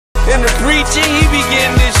And the preacher, he be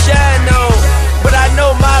getting his shine on. But I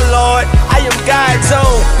know my Lord, I am God's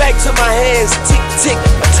own. Back to my hands, tick, tick,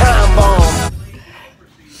 a time bomb.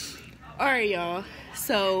 Alright, y'all.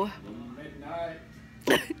 So,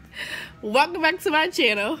 welcome back to my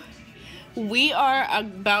channel. We are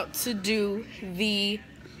about to do the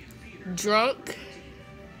drunk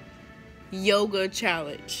yoga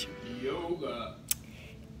challenge. Yoga.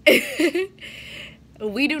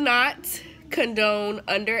 We do not condone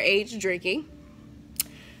underage drinking.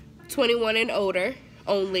 21 and older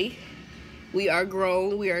only. We are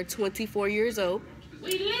grown. We are 24 years old.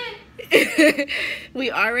 We lit.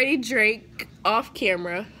 We already drank off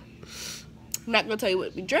camera. I'm not gonna tell you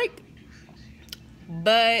what we drank,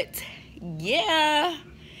 but yeah,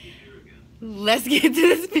 let's get to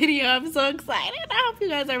this video. I'm so excited. I hope you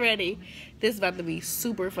guys are ready. This is about to be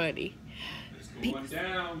super funny. Going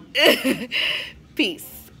down.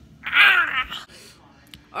 Peace. Ah!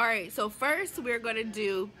 Alright, so first we're gonna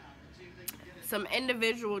do some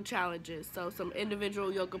individual challenges, so some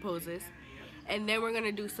individual yoga poses, and then we're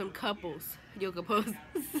gonna do some couples yoga poses.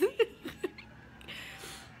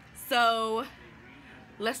 So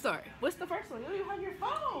let's start. What's the first one? You don't even have your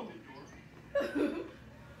phone.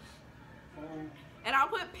 And I'll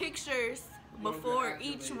put pictures before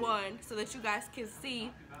each one so that you guys can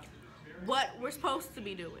see what we're supposed to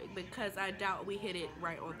be doing, because I doubt we hit it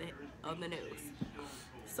right on the nose.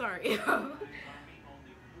 Sorry.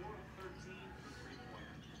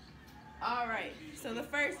 Alright, so the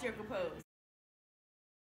first yoga pose.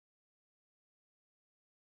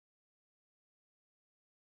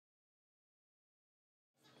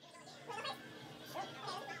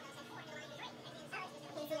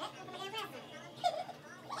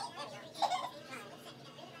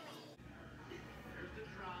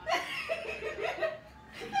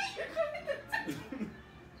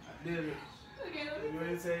 Did it. Okay, You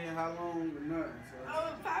ain't saying how long or nothing. So.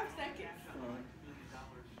 5 seconds.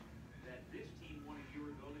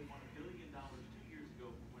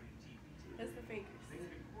 That's the fingers.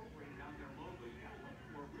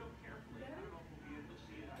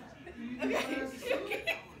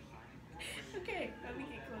 Okay. Okay, let me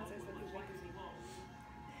get closer so people can see.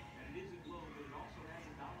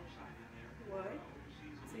 1,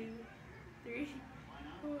 2, 3,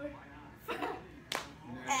 4, 5.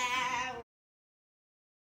 Ow.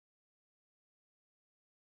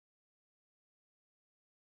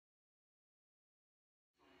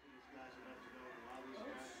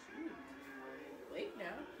 Wait now.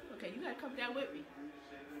 Okay, you gotta come down with me.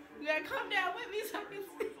 You gotta come down with me so I can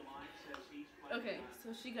see. Okay,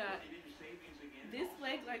 so she got this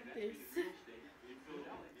leg like this.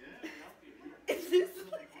 Is this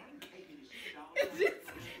leg? Is this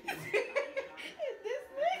leg?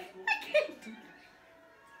 I can't do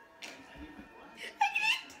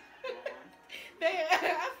I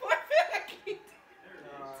forfeit. I can't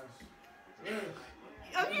do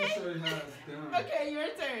Okay. Okay, your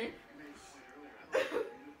turn.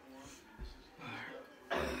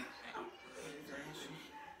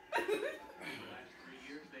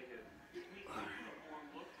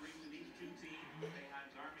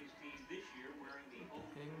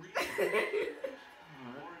 It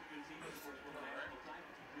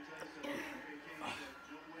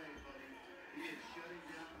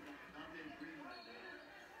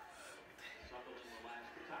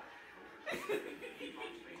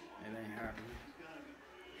ain't happening.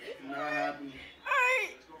 Not happening.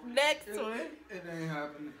 Alright, next one. It ain't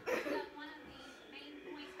happening.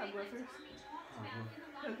 I'll go first.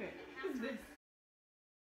 Okay, who's this?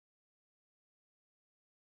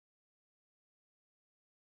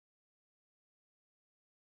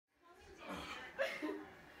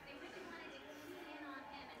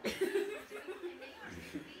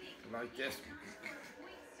 Like this.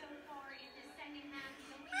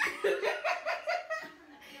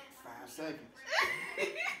 5 seconds.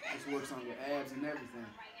 This works on your abs and everything.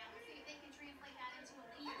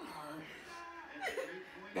 Alright.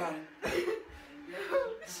 Got it.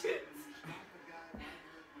 Oh, shit.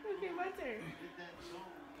 Okay, my turn.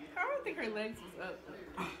 I don't think her legs was up.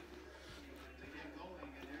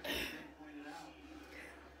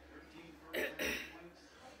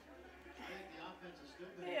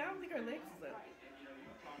 Hey, I don't think her legs was up.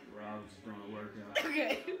 Well, I was just doing a workout.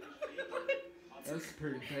 Okay. That's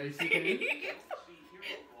pretty basic. Eh?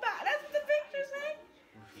 Nah, that's what the picture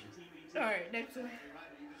say. Alright, next one.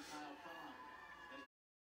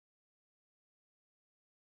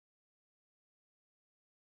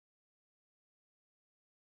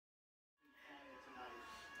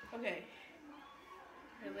 Okay.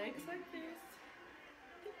 Her legs like this.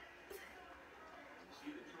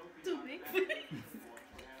 Too big for this.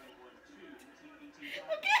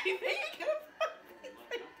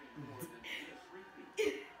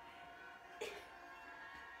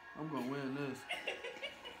 I'm gonna win this.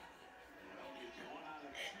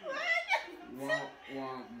 What? Womp,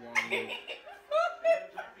 womp, womp.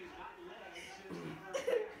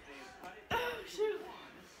 Oh, shoot.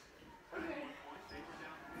 Okay.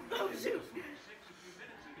 Oh, shoot. Oh, shoot.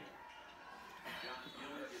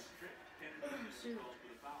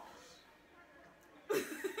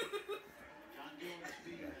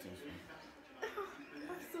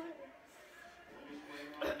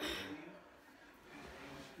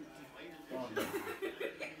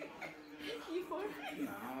 You forfeit?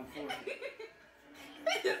 Nah, I don't forfeit.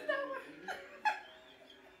 It's not working.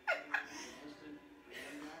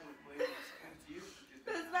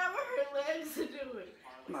 That's not what her legs are doing.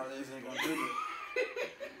 My legs ain't gonna do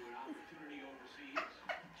it.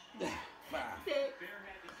 Bye.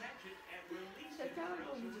 That's how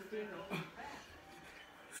I'm going to just do it.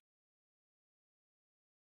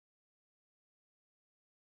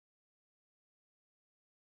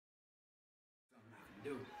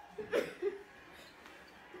 Do it.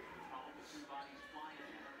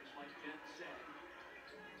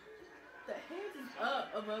 The head is up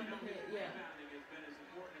above the head, yeah.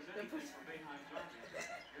 The push-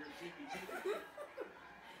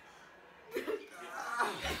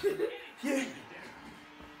 Yeah.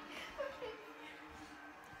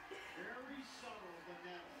 Very subtle, but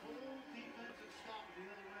that whole defensive stop at the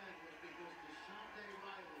other end was because Deshaunte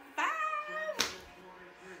Riley jumped in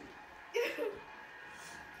corner three.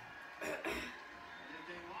 And if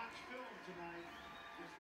they watch film tonight,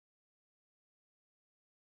 they'll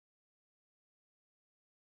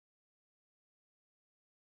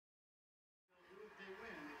do if they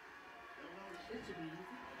win. They'll notice It should be easy.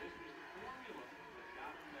 this was the formula that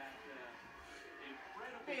got them that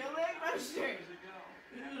incredible Hey, your leg not straight. years ago.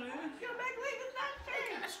 Your back leg is not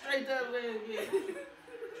straight. Straight that leg, yeah.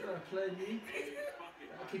 Try to play me.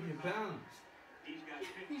 I'll keep you balanced. He's got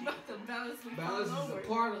You about to balance me Balance fall is a over.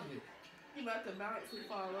 part of it. You about to balance me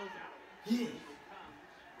fall over. Yeah.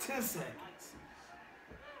 10 seconds.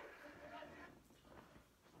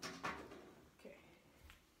 Okay.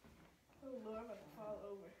 Oh Lord, I'm about to fall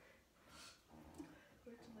over.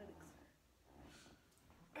 Where's your legs?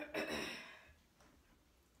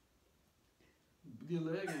 Your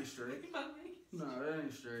leg ain't straight. My leg is No, that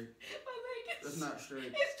ain't straight. My leg is That's not straight.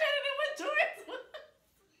 It's straighter than what Jordan's was.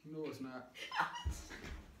 No, it's not.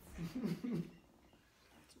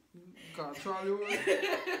 Call Charlie Wood.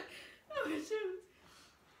 Oh shoot.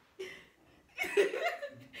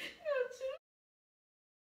 Oh shoot.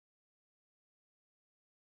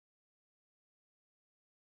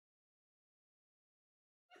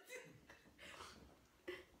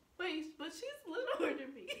 Wait, but she's littler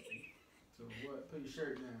than me. So what? Put your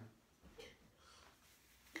shirt down.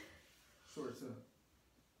 Shorts up.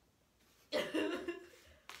 There you go.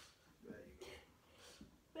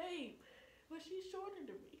 Babe, but she's shorter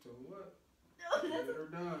than me. So what? No, Get that's her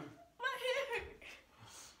done. my hair.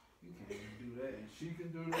 You can't even do that. And she can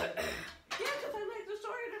do that. Yeah, because her legs are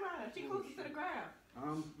shorter than mine. She closer to the ground.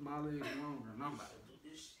 My legs longer and I'm about to do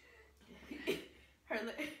this shit.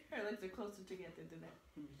 Her legs are closer together than that.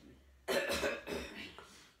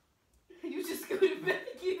 You just go to bed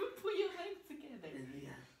and you put your legs together. Yeah.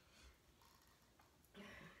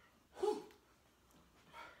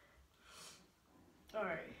 All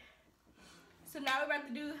right. So now we're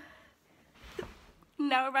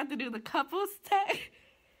about to do the couples tag.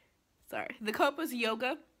 Sorry, the couples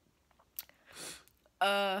yoga.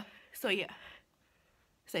 So yeah.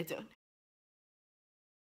 Stay tuned.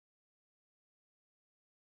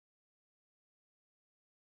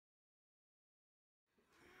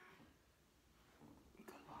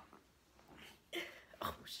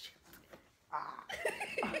 Oh shit.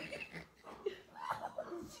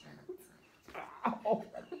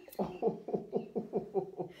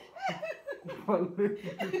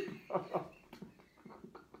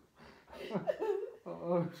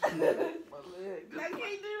 Oh shit. My leg. I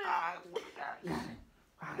can't do that.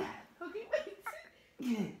 Okay, wait.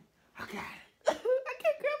 Yeah, I got it. I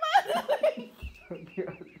can't grab my leg.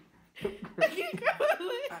 I can't grab my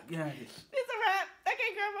leg. I got it. It's a wrap. I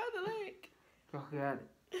can't grab my other leg. I got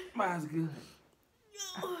it. Mine's good.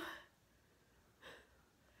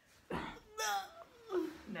 No.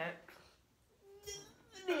 Next.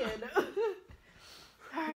 Yeah, no.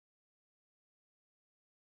 Alright,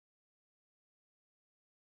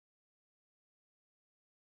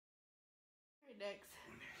 next.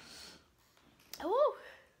 Woo.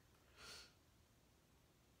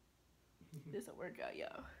 This a workout,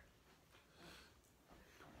 y'all.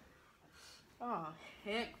 Oh,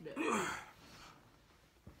 heck no.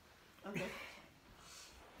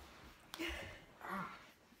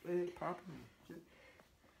 popping.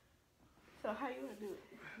 So how you want to do it?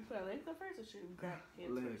 You put our legs up first or should we grab hands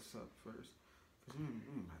Legs up first. Cause we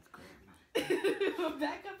ain't about to grab first?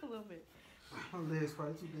 Back up a little bit. My legs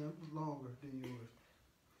probably too damn longer than yours.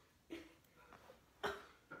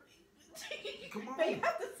 Come on. But you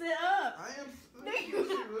have to sit up. I am. No,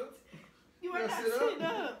 you are not sitting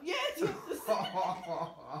up. Yes, you have to sit up.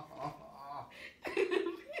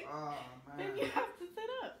 Oh, man. Baby, you have to sit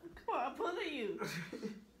up. Come on, I'm pulling you.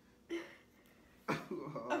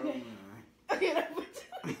 Oh, Okay. man. Okay, now put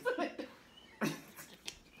your legs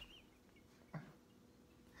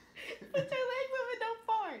Put your legs up and don't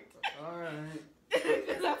fart. Alright.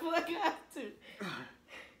 Because I feel like I have to.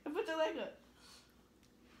 And put your leg up.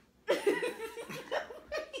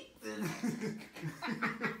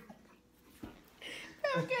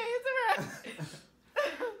 Okay, it's alright.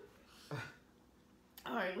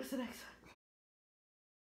 Alright, what's the next one?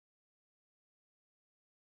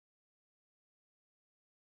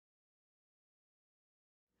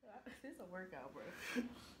 This is a workout, bro.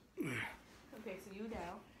 Okay, so you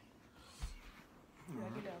down. You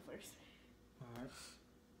gotta get down first. Alright.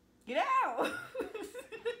 Get out!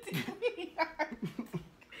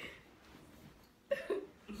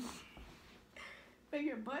 But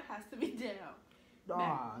your butt has to be down.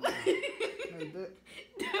 Ah, no. Like that.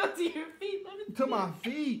 Down to your feet. Let me To my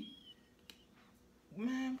feet.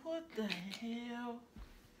 Man, what the hell?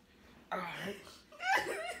 Alright.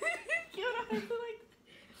 You don't have to like.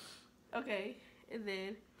 Okay, and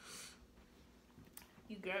then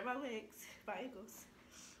you grab my legs, my ankles.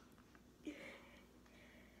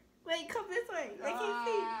 Wait, come this way. I can't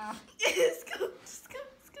see. Scoot, scoot,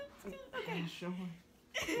 scoot, scoot. Okay. Showing.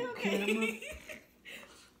 Okay.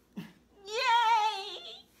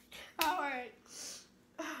 Yay! Alright.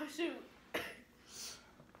 Oh, shoot.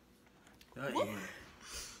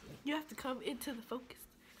 You have to come into the focus.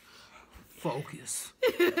 Focus.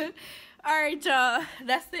 Alright, y'all.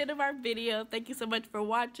 That's the end of our video. Thank you so much for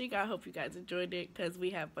watching. I hope you guys enjoyed it because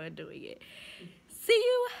we have fun doing it. See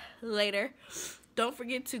you later. Don't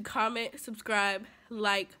forget to comment, subscribe,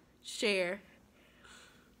 like, share.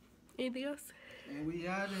 Anything else? And we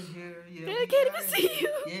out of here. Yeah, They can't even see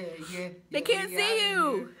you. Yeah. They can't see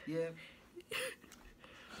you. Yeah.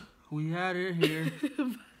 We out of here.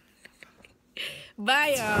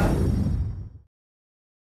 Bye, y'all.